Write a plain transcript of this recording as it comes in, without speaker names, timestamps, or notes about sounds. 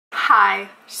Hi.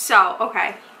 So,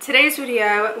 okay, today's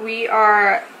video, we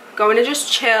are going to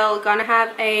just chill, gonna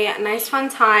have a nice fun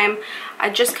time. I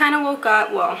just kind of woke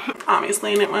up, well,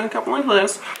 obviously I didn't wake up like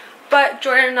this, but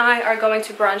Jordan and I are going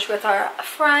to brunch with our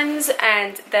friends,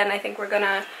 and then I think we're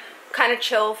gonna kind of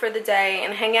chill for the day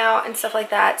and hang out and stuff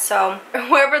like that. So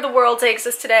wherever the world takes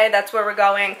us today, that's where we're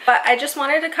going. But I just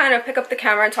wanted to kind of pick up the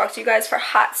camera and talk to you guys for a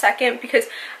hot second, because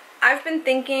I've been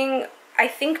thinking, I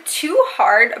think too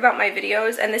hard about my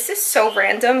videos, and this is so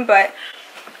random, but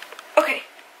okay.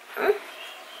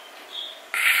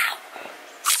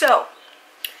 So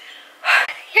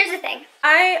here's the thing.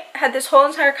 I had this whole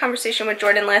entire conversation with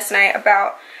Jordan last night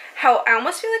about how I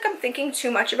almost feel like I'm thinking too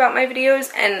much about my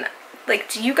videos, and like,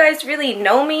 do you guys really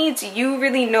know me? Do you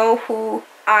really know who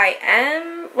I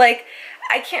am? Like,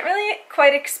 I can't really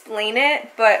quite explain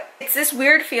it, but it's this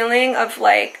weird feeling of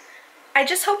like, I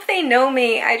just hope they know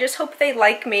me. I just hope they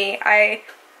like me.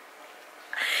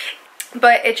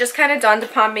 But it just kind of dawned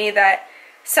upon me that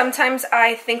sometimes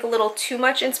I think a little too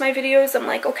much into my videos. I'm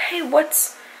like, okay,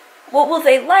 what will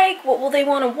they like? What will they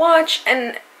want to watch?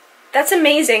 And that's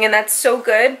amazing and that's so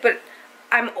good, but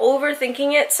I'm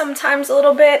overthinking it sometimes a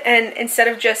little bit, and instead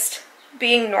of just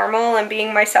being normal and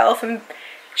being myself and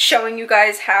showing you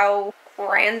guys how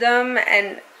random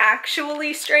and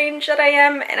actually strange that I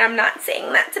am, and I'm not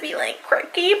saying that to be like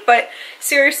quirky, but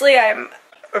seriously, I'm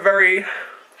a very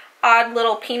odd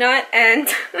little peanut, and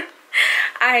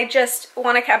I just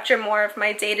want to capture more of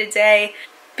my day-to-day,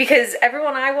 because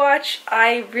everyone I watch,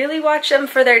 I really watch them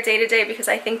for their day-to-day because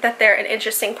I think that they're an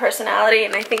interesting personality,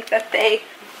 and I think that they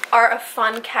are a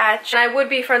fun catch, and I would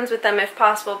be friends with them if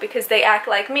possible because they act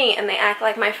like me and they act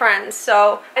like my friends.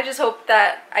 So I just hope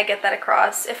that I get that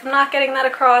across. If I'm not getting that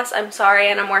across, I'm sorry,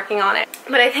 and I'm working on it.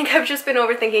 But I think I've just been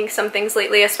overthinking some things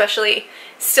lately, especially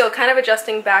still kind of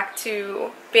adjusting back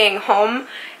to being home.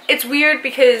 It's weird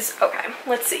because, okay,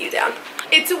 let's sit you down.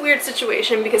 It's a weird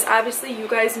situation because obviously you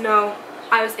guys know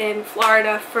I was in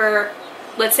Florida for,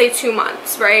 let's say, 2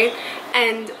 months, right?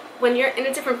 And when you're in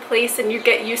a different place and you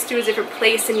get used to a different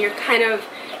place and you're kind of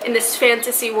in this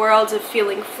fantasy world of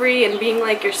feeling free and being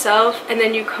like yourself, and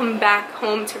then you come back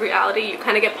home to reality, you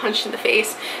kind of get punched in the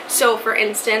face. So for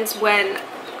instance, when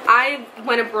I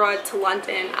went abroad to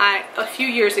London a few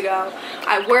years ago,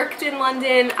 I worked in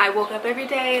London. I woke up every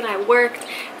day and I worked,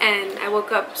 and I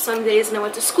woke up some days and I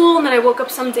went to school, and then I woke up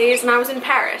some days and I was in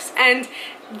Paris, and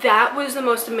that was the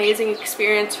most amazing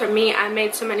experience for me. I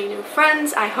made so many new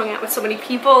friends, I hung out with so many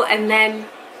people, and then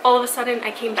all of a sudden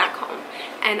I came back home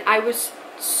and I was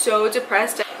so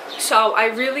depressed. So I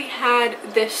really had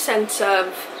this sense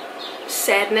of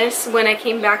sadness when I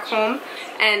came back home,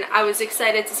 and I was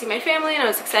excited to see my family and I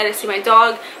was excited to see my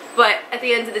dog, but at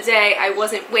the end of the day I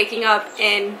wasn't waking up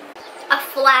in a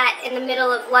flat in the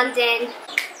middle of London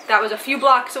that was a few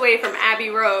blocks away from Abbey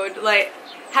Road, like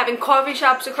having coffee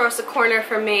shops across the corner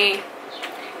from me,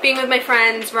 being with my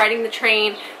friends, riding the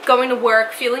train, going to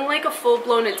work, feeling like a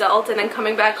full-blown adult, and then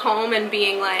coming back home and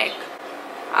being like,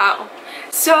 oh.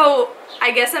 So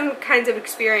I guess I'm kind of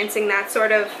experiencing that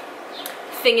sort of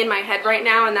thing in my head right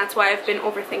now, and that's why I've been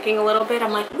overthinking a little bit.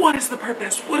 I'm like, what is the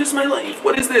purpose? What is my life?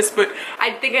 What is this? But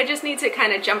I think I just need to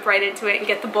kind of jump right into it and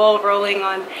get the ball rolling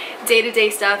on day-to-day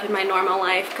stuff in my normal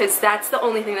life, because that's the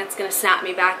only thing that's going to snap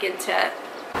me back into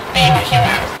being a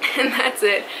human. And that's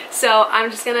it. So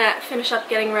I'm just gonna finish up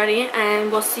getting ready,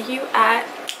 and we'll see you at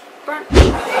brunch.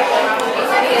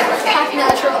 half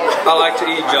natural. I like to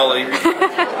eat jelly.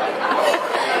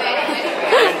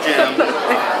 And jam.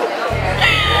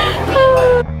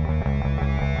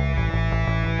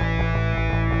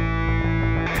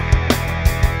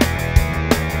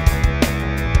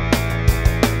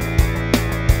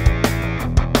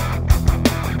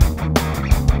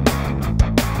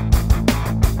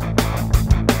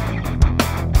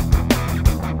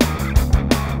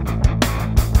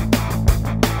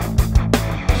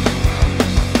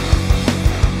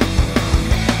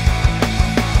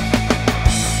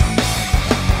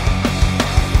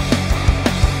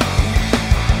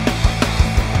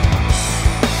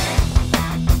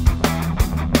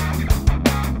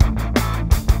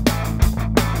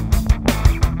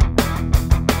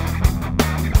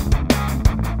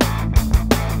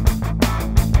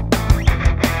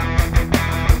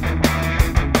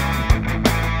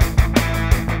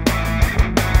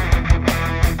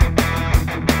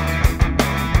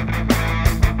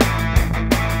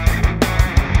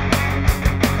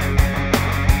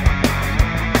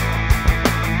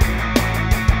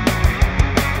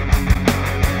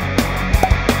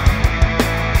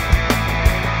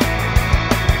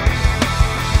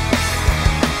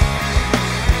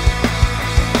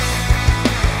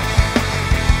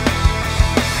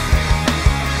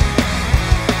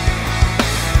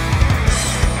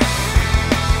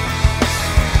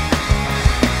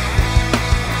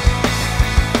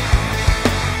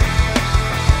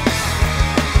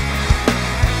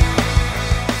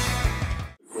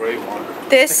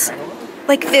 This,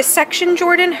 like this section,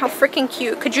 Jordan, how freaking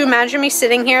cute. Could you imagine me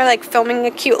sitting here like filming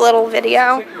a cute little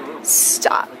video?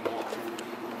 Stop.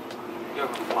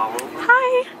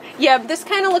 Hi. Yeah, this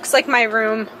kind of looks like my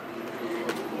room.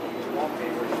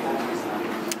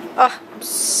 Oh,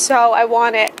 so I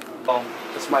want it. Oh,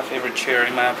 it's my favorite chair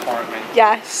in my apartment.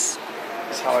 Yes.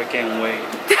 That's how I gain weight.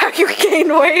 How you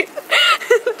gain weight?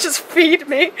 Just feed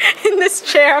me in this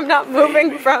chair. I'm not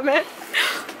moving from it.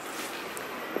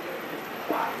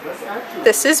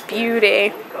 This is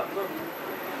beauty.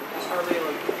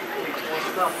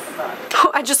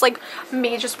 Oh, I just like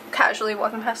me just casually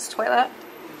walking past the toilet.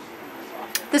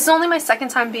 This is only my second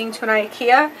time being to an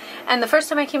IKEA, and the first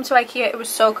time I came to IKEA it was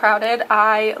so crowded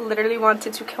I literally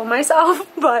wanted to kill myself,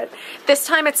 but this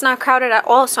time it's not crowded at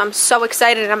all, so I'm so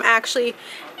excited. I'm actually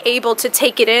able to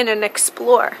take it in and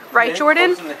explore. Right,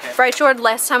 Jordan? Right, Jordan?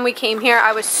 Last time we came here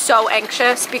I was so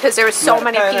anxious because there was so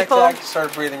many people. I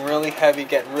started breathing really heavy,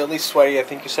 getting really sweaty. I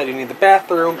think you said you need the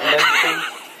bathroom, and then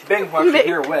Bing, who I'm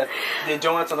here with, did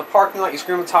donuts in the parking lot. You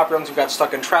screamed at the top of your lungs, you got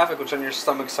stuck in traffic, which then your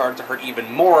stomach started to hurt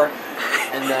even more.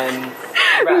 And then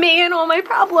me and all my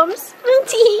problems. Go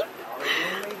to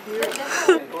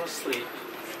sleep.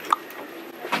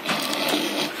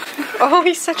 Oh,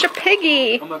 he's such a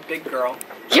piggy. I'm a big girl.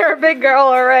 You're a big girl,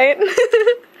 alright.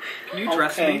 Can you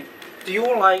dress me? Do you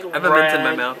like red? I have a mint in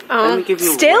my mouth. Let me give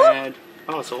you still? red.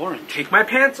 Oh, it's orange. Take my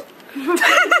pants off.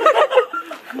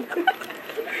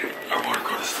 I want to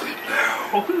go to sleep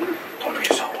now. Don't be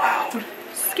so loud.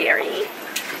 Scary.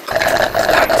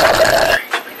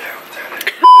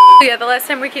 Yeah, the last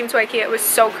time we came to IKEA it was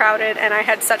so crowded and I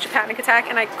had such a panic attack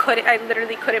and I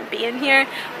literally couldn't be in here,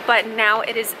 but now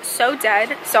it is so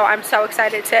dead, so I'm so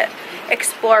excited to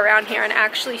explore around here and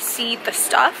actually see the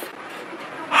stuff.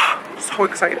 So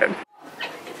excited.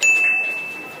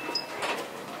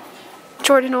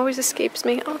 Jordan always escapes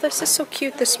me. Oh, this is so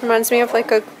cute. This reminds me of like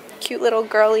a cute little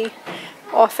girly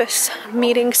office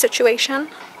meeting situation.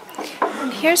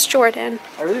 And here's Jordan.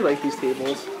 I really like these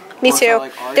tables. Me too.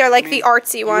 They're like the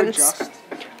artsy ones.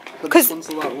 Because this one's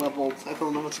a lot leveled. I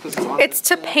don't know, it's because it's on. It's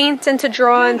to paint and to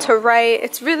draw and to write.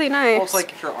 It's really nice. Well, it's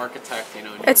like if you're an architect, you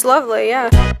know. It's lovely, yeah.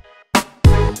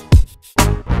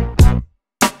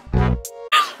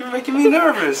 You're making me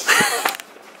nervous.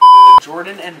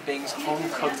 Jordan and Bing's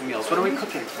home-cooked meals. What are we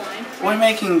cooking? We're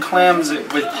making clams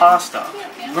with pasta.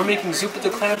 We're making zuppa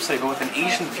de clam today, but with an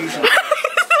Asian fusion.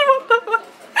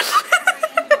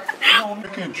 No, I'm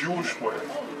making a Jewish way.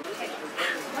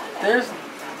 There's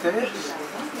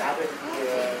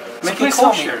Making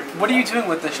kosher. What are you doing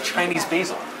with this Chinese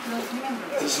basil?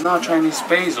 This is not Chinese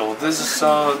basil. This is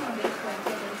I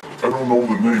don't know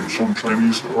the name, some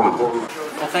Chinese herb.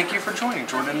 Well, thank you for joining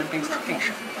Jordan and Bing's cooking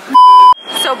show.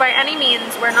 So by any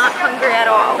means, we're not hungry at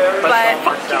all, but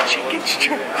but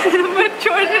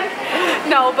Jordan,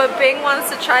 no, but Bing wants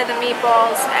to try the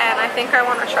meatballs, and I think I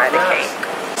want to try the cake.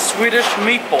 Swedish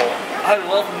meatball. I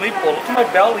love meatball. Look at my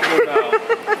belly go now.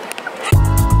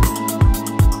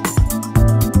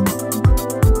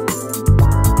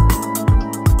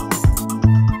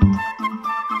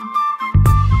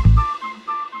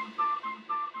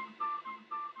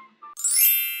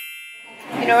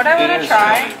 You know what I want to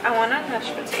try? I want a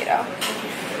mashed potato.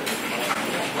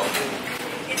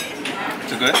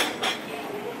 Is it good?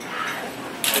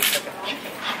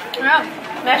 Yeah,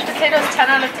 mashed potatoes 10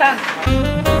 out of 10.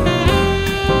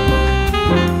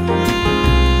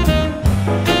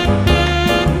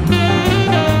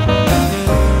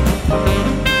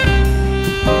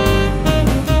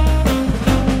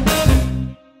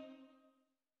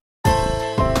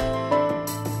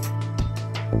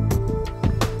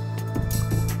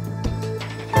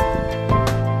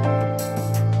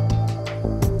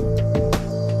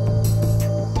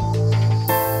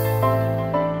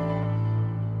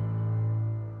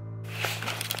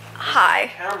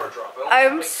 Hi.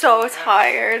 I'm so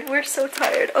tired. We're so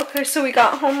tired. Okay, so we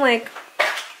got home like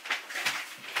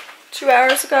 2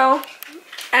 hours ago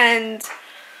and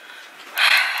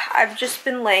I've just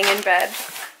been laying in bed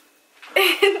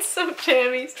in some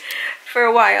jammies for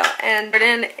a while, and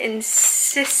Jordan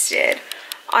insisted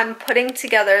on putting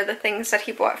together the things that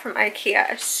he bought from IKEA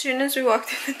as soon as we walked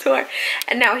through the door,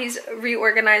 and now he's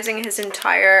reorganizing his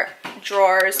entire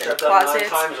drawers and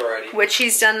closets, which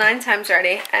he's done 9 times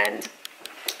already, and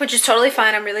which is totally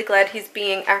fine. I'm really glad he's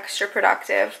being extra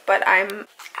productive, but I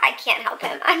can't help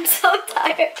him. I'm so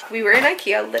tired. We were in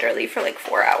IKEA literally for like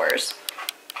 4 hours.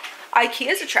 IKEA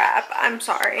is a trap. I'm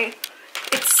sorry.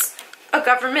 It's a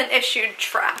government-issued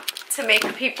trap to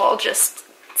make people just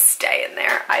stay in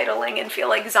there idling and feel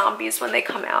like zombies when they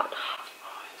come out.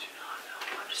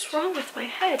 What is wrong with my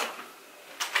head?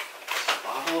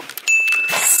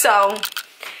 So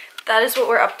that is what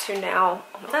we're up to now.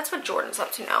 That's what Jordan's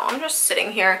up to now. I'm just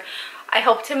sitting here. I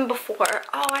helped him before.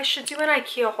 Oh, I should do an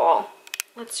IKEA haul.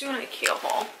 Let's do an IKEA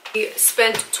haul. We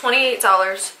spent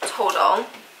 $28 total.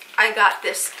 I got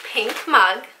this pink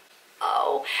mug.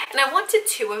 Oh, and I wanted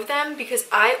 2 of them because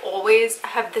I always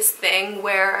have this thing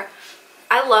where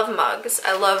I love mugs,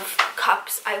 I love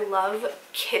cups, I love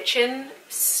kitchen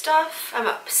stuff. I'm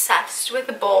obsessed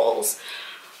with bowls.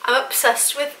 I'm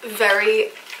obsessed with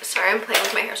sorry, I'm playing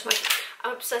with my hair so much.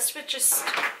 I'm obsessed with just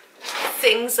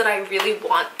things that I really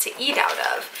want to eat out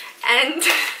of. And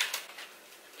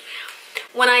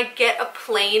when I get a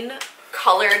plain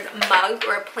colored mug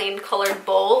or a plain colored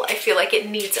bowl, I feel like it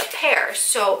needs a pair.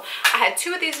 So I had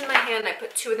 2 of these in my hand. I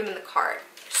put 2 of them in the cart.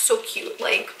 So cute,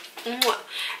 like, mwah.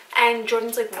 And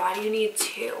Jordan's like, why do you need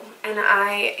 2? And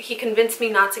he convinced me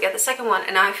not to get the second one,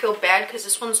 and I feel bad because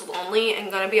this one's lonely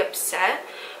and gonna be upset,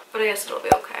 but I guess it'll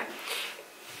be okay.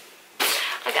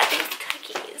 I got these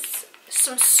cookies,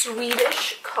 some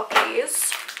Swedish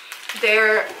cookies.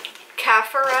 They're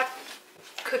Kafferet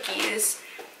cookies.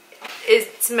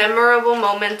 It's memorable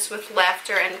moments with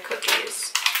laughter and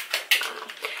cookies. I don't know.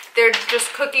 They're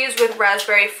just cookies with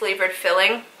raspberry flavored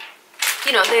filling.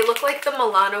 You know, they look like the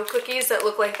Milano cookies that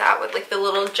look like that with like the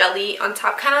little jelly on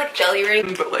top, kind of like jelly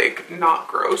ring, but like not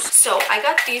gross. So I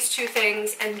got these 2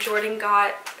 things, and Jordan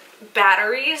got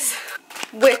batteries,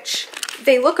 which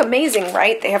they look amazing,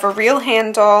 right? They have a real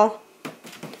handle,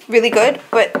 really good,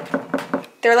 but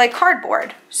they're like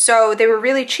cardboard. So they were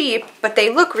really cheap, but they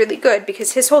look really good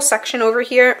because his whole section over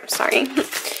here, sorry,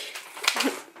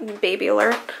 baby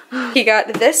alert. He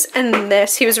got this and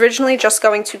this. He was originally just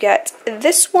going to get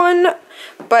this one,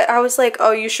 but I was like,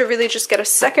 oh, you should really just get a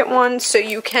second one so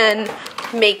you can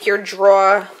make your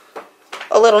drawer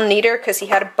a little neater, because he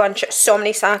had so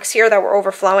many socks here that were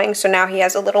overflowing, so now he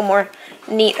has a little more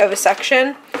neat of a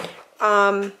section.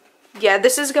 Yeah,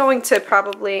 this is going to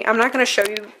probably, I'm not going to show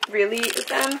you really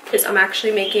them, because I'm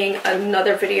actually making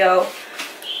another video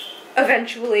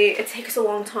eventually. It takes a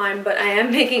long time, but I am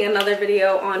making another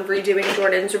video on redoing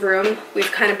Jordan's room.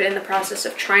 We've kind of been in the process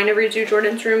of trying to redo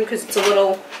Jordan's room because it's a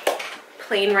little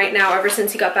plain right now ever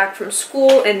since he got back from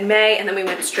school in May, and then we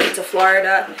went straight to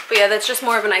Florida. But yeah, that's just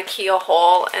more of an IKEA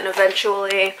haul, and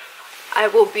eventually I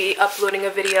will be uploading a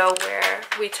video where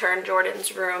we turn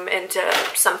Jordan's room into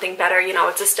something better. You know,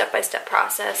 it's a step-by-step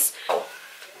process. Oh,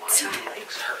 My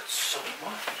legs hurt so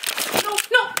much. no,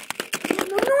 no.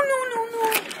 No, no, no, no,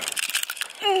 no.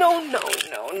 No, no,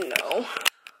 no, no.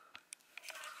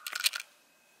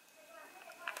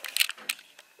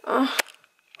 What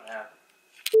happened?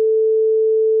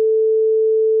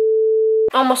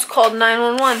 Almost called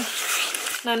 911.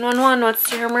 911,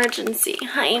 what's your emergency?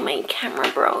 Hi, my camera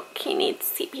broke. He needs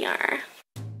CPR.